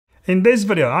In this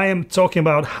video I am talking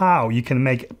about how you can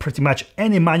make pretty much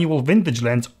any manual vintage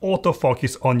lens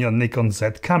autofocus on your Nikon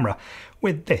Z camera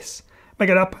with this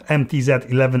Megadap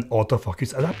MTZ11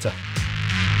 autofocus adapter.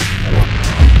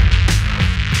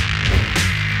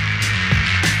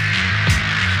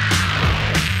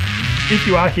 If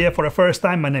you are here for the first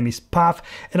time, my name is Pav,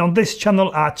 and on this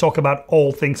channel I talk about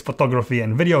all things photography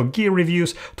and video, gear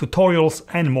reviews, tutorials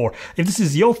and more. If this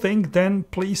is your thing, then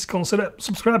please consider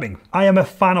subscribing. I am a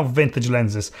fan of vintage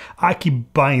lenses. I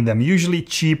keep buying them, usually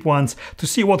cheap ones, to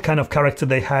see what kind of character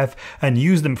they have and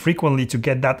use them frequently to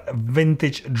get that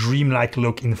vintage dreamlike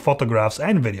look in photographs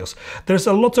and videos. There's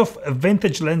a lot of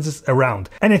vintage lenses around,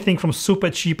 anything from super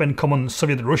cheap and common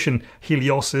Soviet Russian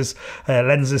Helioses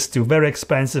lenses to very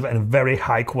expensive and very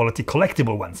high quality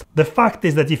collectible ones. The fact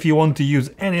is that if you want to use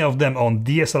any of them on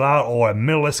DSLR or a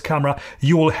mirrorless camera,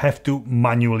 you will have to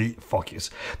manually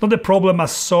focus. Not a problem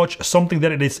as such, something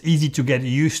that it is easy to get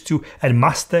used to and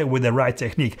master with the right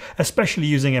technique, especially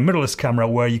using a mirrorless camera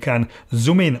where you can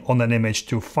zoom in on an image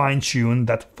to fine-tune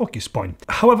that focus point.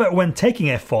 However, when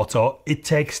taking a photo, it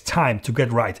takes time to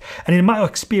get right, and in my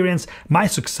experience, my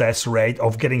success rate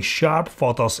of getting sharp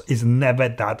photos is never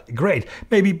that great,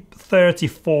 maybe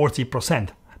 30–40%.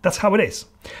 That's how it is.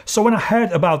 So when I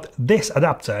heard about this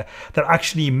adapter that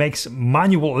actually makes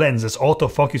manual lenses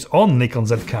autofocus on Nikon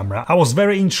Z camera, I was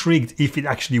very intrigued if it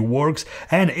actually works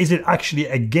and is it actually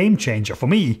a game changer for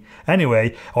me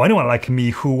anyway, or anyone like me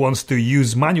who wants to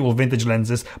use manual vintage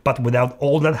lenses but without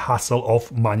all that hassle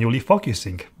of manually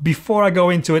focusing. Before I go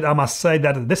into it, I must say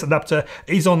that this adapter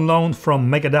is on loan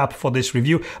from Megadap for this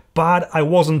review, but I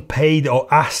wasn't paid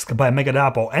or asked by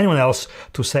Megadap or anyone else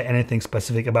to say anything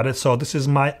specific about it, so this is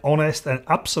my honest and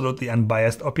absolutely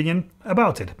unbiased opinion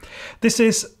about it. This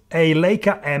is a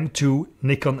Leica-M to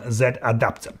Nikon Z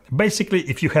adapter. Basically,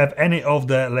 if you have any of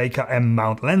the Leica-M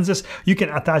mount lenses, you can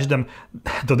attach them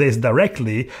to this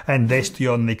directly and this to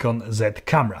your Nikon Z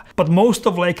camera. But most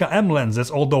of Leica-M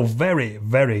lenses, although very,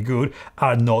 very good,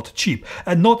 are not cheap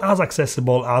and not as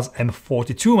accessible as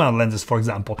M42 mount lenses, for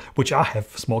example, which I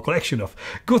have a small collection of.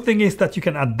 Good thing is that you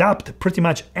can adapt pretty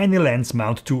much any lens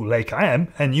mount to Leica-M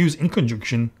and use in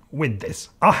conjunction with this.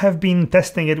 I have been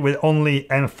testing it with only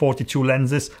M42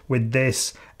 lenses with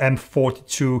this M42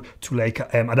 to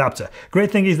Leica-M adapter.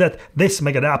 Great thing is that this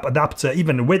Megadap adapter,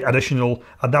 even with additional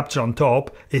adapter on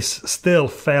top, is still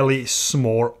fairly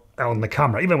small on the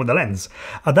camera, even with the lens.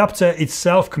 Adapter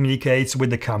itself communicates with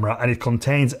the camera and it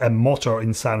contains a motor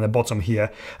inside the bottom here,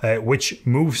 which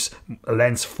moves a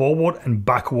lens forward and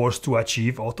backwards to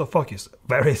achieve autofocus.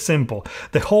 Very simple.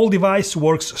 The whole device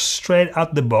works straight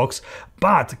out the box,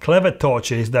 but clever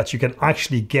touch is that you can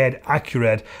actually get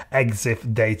accurate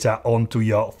EXIF data onto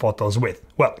your photos with.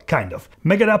 Well, kind of.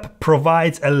 Megadap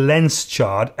provides a lens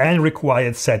chart and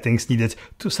required settings needed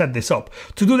to set this up.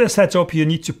 To do the setup, you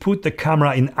need to put the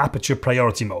camera in aperture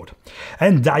priority mode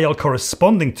and dial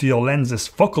corresponding to your lens's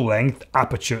focal length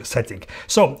aperture setting.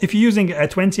 So if you're using a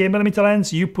 28mm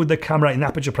lens, you put the camera in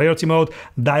aperture priority mode,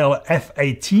 dial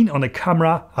f18 on the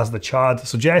camera as the chart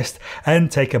suggests,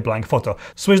 and take a blank photo.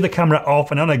 Switch the camera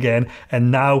off and on again,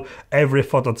 and now every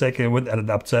photo taken with an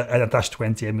adapter and attached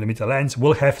 28mm lens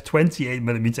will have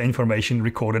 28mm information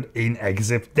recorded in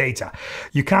EXIF data.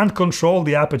 You can't control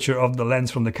the aperture of the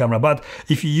lens from the camera, but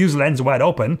if you use lens wide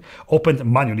open, opened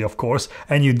manually of course,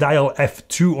 and you dial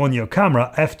f2 on your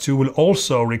camera, f2 will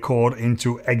also record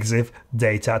into EXIF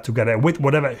data together with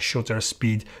whatever shutter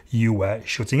speed you were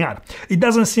shooting at. It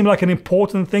doesn't seem like an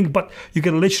important thing, but you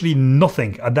get literally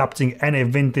nothing adapting any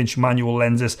vintage manual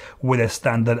lenses with a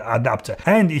standard adapter.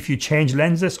 And if you change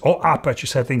lenses or aperture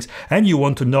settings and you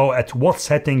want to know at what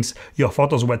settings your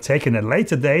photos were taken at a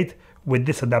later date, with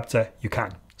this adapter you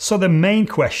can. So the main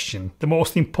question, the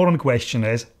most important question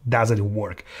is, does it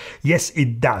work? Yes,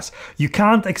 it does. You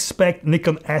can't expect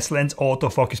Nikon S lens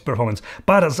autofocus performance,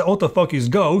 but as autofocus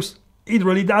goes, it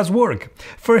really does work.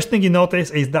 First thing you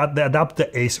notice is that the adapter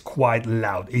is quite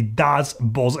loud. It does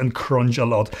buzz and crunch a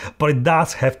lot, but it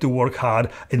does have to work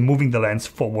hard in moving the lens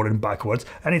forward and backwards,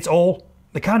 and it's all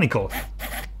mechanical.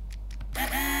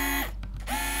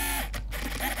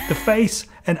 The face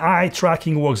and eye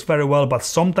tracking works very well, but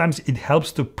sometimes it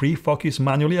helps to pre-focus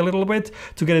manually a little bit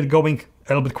to get it going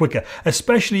a little bit quicker,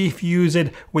 especially if you use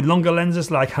it with longer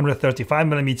lenses like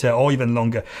 135mm or even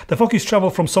longer. The focus travel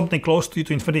from something close to you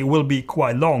to infinity will be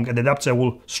quite long and the adapter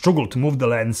will struggle to move the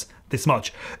lens this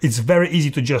much. It's very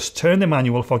easy to just turn the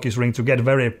manual focus ring to get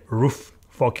very rough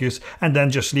focus and then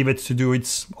just leave it to do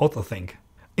its auto thing.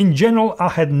 In general, I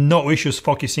had no issues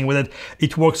focusing with it.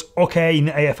 It works okay in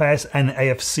AFS and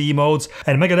AFC modes,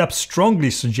 and Megadap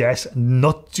strongly suggests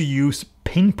not to use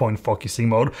pinpoint focusing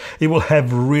mode. It will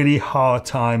have really hard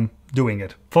time doing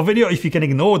it. For video, if you can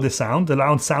ignore the sound, the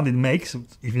loud sound it makes,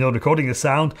 if you're not recording the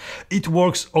sound, it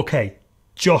works okay.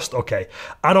 Just okay.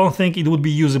 I don't think it would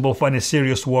be usable for any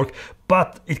serious work,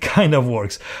 but it kind of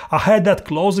works. I heard that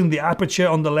closing the aperture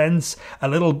on the lens a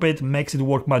little bit makes it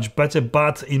work much better,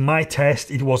 but in my test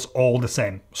it was all the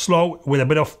same. Slow, with a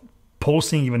bit of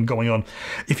pulsing even going on.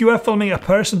 If you are filming a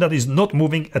person that is not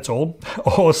moving at all,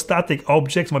 or static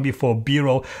objects, maybe for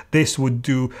B-roll, this would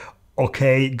do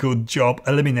okay, good job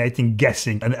eliminating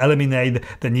guessing and eliminate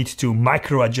the need to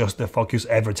micro adjust the focus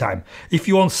every time. If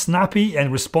you want snappy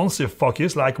and responsive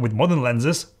focus like with modern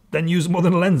lenses, then use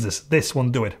modern lenses. This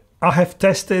won't do it. I have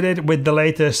tested it with the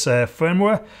latest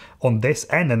firmware on this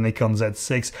and the Nikon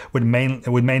Z6 with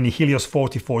mainly Helios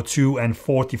 44-2 and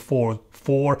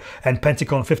 44-4 and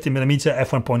Pentacon 50mm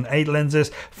f1.8 lenses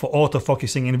for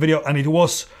autofocusing in video, and it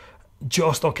was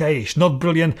just okay-ish, not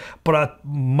brilliant, but I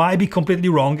might be completely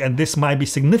wrong, and this might be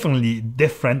significantly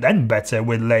different and better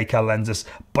with Leica lenses,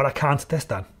 but I can't test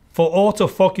that. For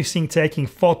autofocusing taking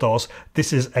photos,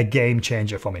 this is a game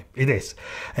changer for me. It is.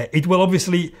 It will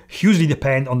obviously hugely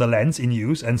depend on the lens in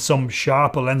use, and some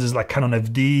sharper lenses like Canon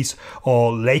FDs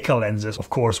or Leica lenses, of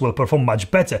course, will perform much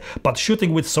better. But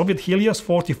shooting with Soviet Helios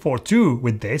 44-2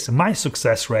 with this, my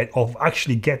success rate of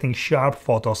actually getting sharp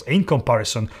photos in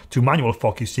comparison to manual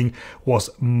focusing was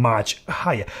much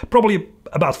higher. Probably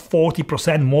about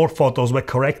 40% more photos were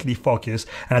correctly focused,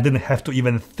 and I didn't have to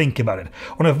even think about it.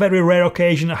 On a very rare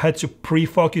occasion, I had to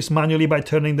pre-focus manually by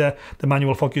turning the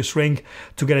manual focus ring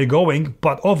to get it going,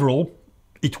 but overall,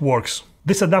 it works.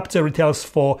 This adapter retails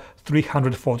for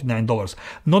 $349.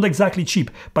 Not exactly cheap,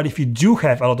 but if you do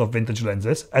have a lot of vintage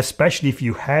lenses, especially if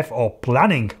you have or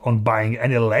planning on buying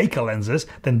any Leica lenses,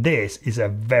 then this is a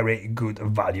very good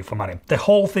value for money. The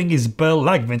whole thing is built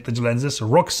like vintage lenses,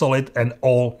 rock solid and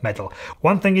all metal.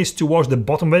 One thing is to watch the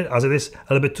bottom of it, as it is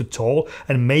a little bit too tall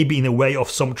and maybe in the way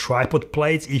of some tripod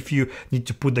plates if you need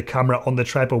to put the camera on the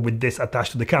tripod with this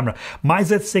attached to the camera. My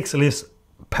Z6 lives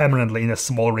permanently in a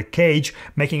smaller cage,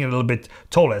 making it a little bit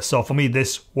taller. So for me,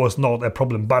 this was not a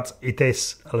problem, but it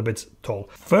is a little bit tall.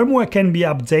 Firmware can be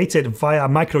updated via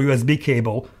micro USB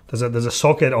cable. There's a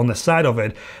socket on the side of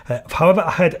it. However,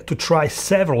 I had to try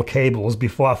several cables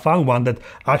before I found one that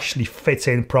actually fits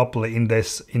in properly in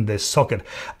this socket.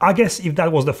 I guess if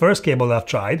that was the first cable that I've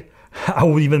tried, I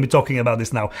would even be talking about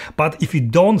this now. But if you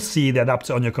don't see the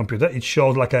adapter on your computer, it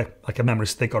shows like a memory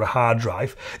stick or a hard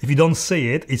drive. If you don't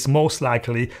see it, it's most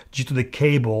likely due to the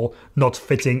cable not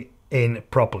fitting in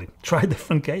properly. Try a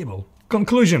different cable.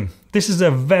 Conclusion. This is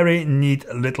a very neat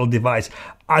little device.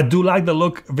 I do like the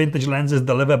look vintage lenses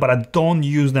deliver, but I don't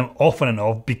use them often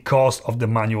enough because of the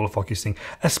manual focusing.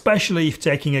 Especially if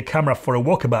taking a camera for a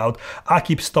walkabout, I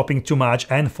keep stopping too much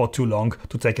and for too long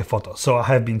to take a photo, so I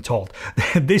have been told.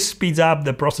 This speeds up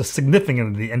the process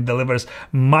significantly and delivers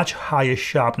much higher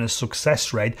sharpness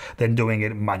success rate than doing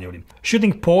it manually.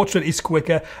 Shooting portrait is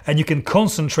quicker and you can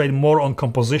concentrate more on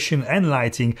composition and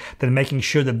lighting than making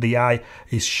sure that the eye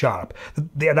is sharp.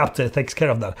 The adapter takes care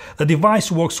of that. The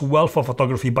device works well for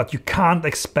photography, but you can't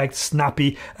expect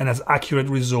snappy and as accurate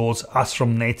results as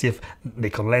from native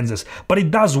Nikon lenses. But it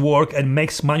does work and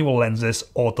makes manual lenses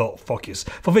autofocus.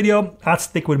 For video, I'd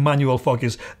stick with manual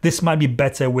focus. This might be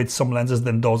better with some lenses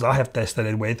than those I have tested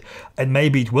it with, and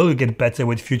maybe it will get better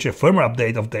with future firmware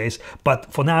update of this,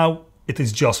 but for now, it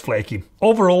is just flaky.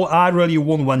 Overall, I really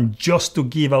want one just to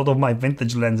give out of my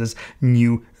vintage lenses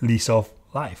new lease of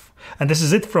life. And this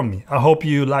is it from me. I hope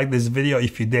you liked this video.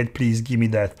 If you did, please give me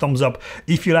the thumbs up.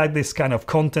 If you like this kind of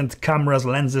content, cameras,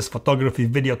 lenses, photography,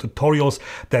 video tutorials,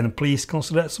 then please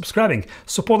consider subscribing.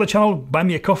 Support the channel, buy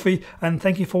me a coffee, and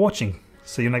thank you for watching.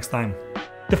 See you next time.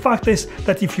 The fact is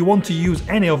that if you want to use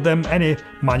any of them, any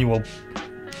manual,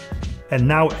 and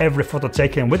now every photo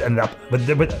taken with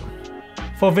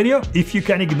for video, if you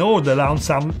can ignore the loud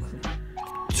sound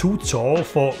too tall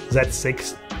for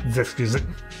Z6,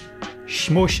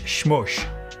 Shmush, shmush.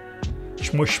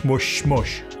 Shmush, shmush,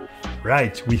 shmush.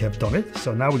 Right, we have done it.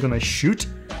 So now we're gonna shoot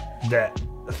the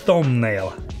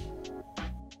thumbnail.